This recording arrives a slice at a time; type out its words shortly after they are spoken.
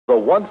The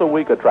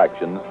once-a-week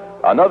attraction,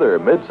 another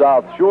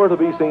Mid-South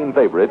sure-to-be-seen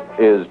favorite,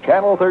 is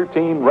Channel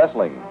 13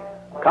 Wrestling.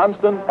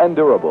 Constant and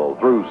durable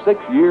through 6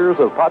 years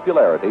of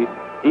popularity,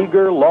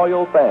 eager,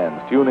 loyal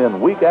fans tune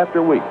in week after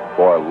week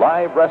for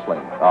live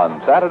wrestling on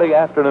Saturday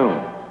afternoon.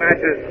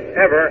 Matches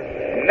ever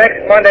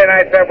next Monday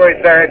night, February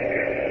 3rd,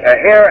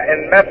 here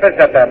in Memphis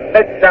at the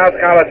Mid-South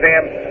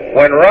Coliseum,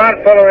 when Ron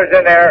Fuller is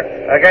in there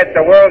against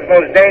the world's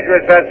most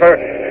dangerous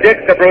wrestler, Dick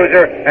the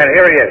Bruiser, and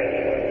here he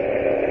is.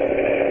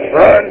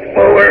 Ron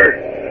Fuller,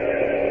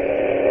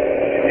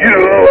 you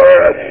are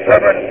a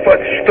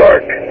 7-foot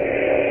stork.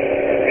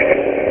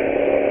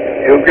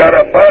 You've got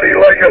a body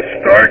like a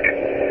stork,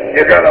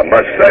 you got a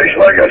mustache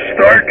like a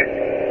stork,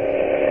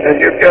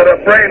 and you've got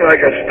a brain like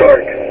a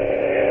stork.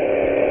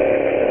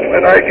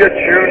 When I get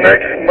you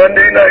next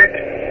Monday night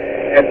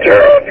and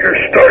tear off your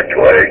stork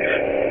legs,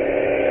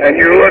 and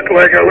you look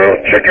like a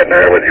little chicken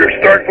there with your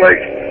stork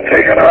legs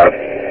taken off,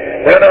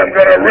 then I'm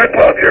going to rip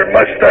off your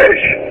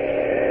mustache.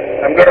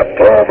 I'm going to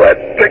pull that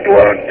big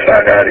long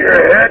tongue out of your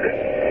head,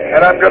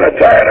 and I'm going to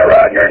tie it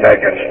around your neck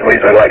and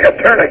squeeze it like a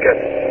tourniquet.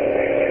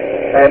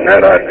 And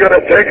then I'm going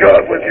to take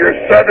off with your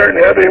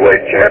Southern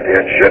Heavyweight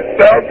Championship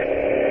belt,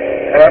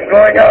 and I'm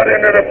going out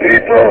into the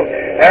people,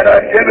 and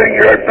I'm giving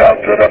your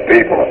belt to the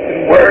people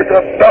where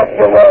the belt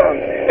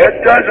belongs.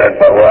 It doesn't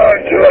belong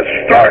to a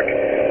stork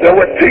that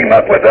would team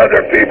up with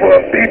other people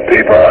and beat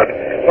people up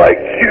like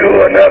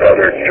you and that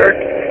other jerk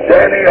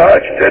Danny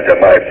Hodge did to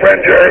my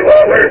friend Jerry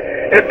Lawler.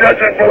 It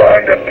doesn't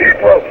belong to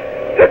people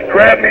that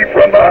grabbed me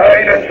from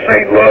behind in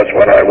St. Louis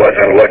when I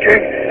wasn't looking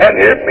and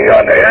hit me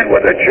on the head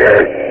with a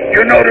chair.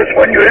 You notice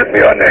when you hit me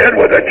on the head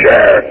with a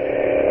chair,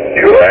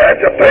 you had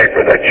to pay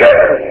for the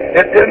chair.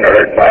 It didn't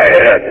hurt my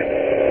head.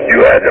 You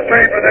had to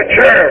pay for the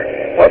chair.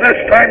 Well, this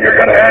time you're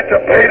going to have to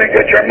pay to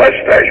get your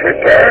mustache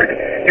repaired.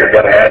 You're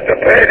going to have to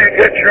pay to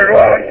get your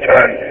long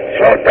tongue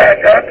sewed back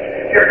up.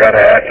 You're going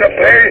to have to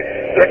pay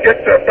to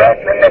get the belt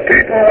from the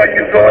people when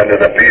you go into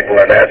the people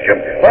and ask them,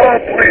 oh,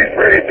 please,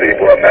 pretty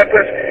people of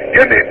Memphis,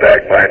 give me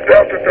back my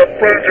belt that the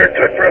Bruiser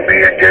took from me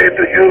and gave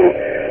to you.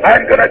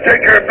 I'm going to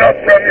take your belt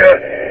from you,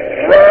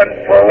 Ron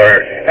Fuller,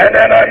 and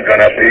then I'm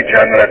going to beat you.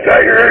 I'm going to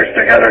tie your ears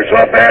together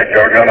so bad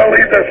you're going to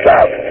leave the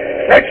South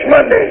next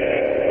Monday.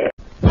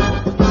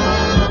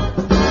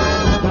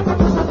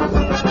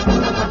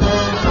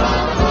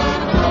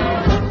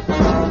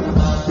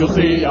 You'll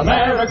see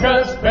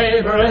America's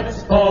favorite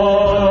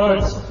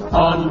sports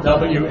on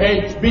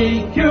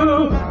WHBQ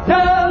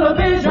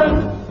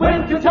television.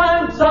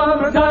 Wintertime,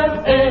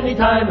 summertime, any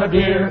time of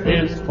year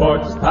is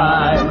sports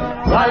time.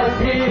 Right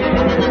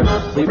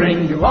here, we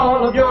bring you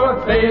all of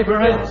your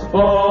favorite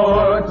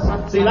sports.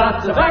 See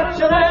lots of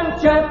action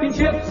and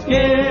championship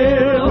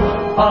skill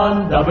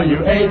on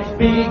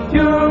WHBQ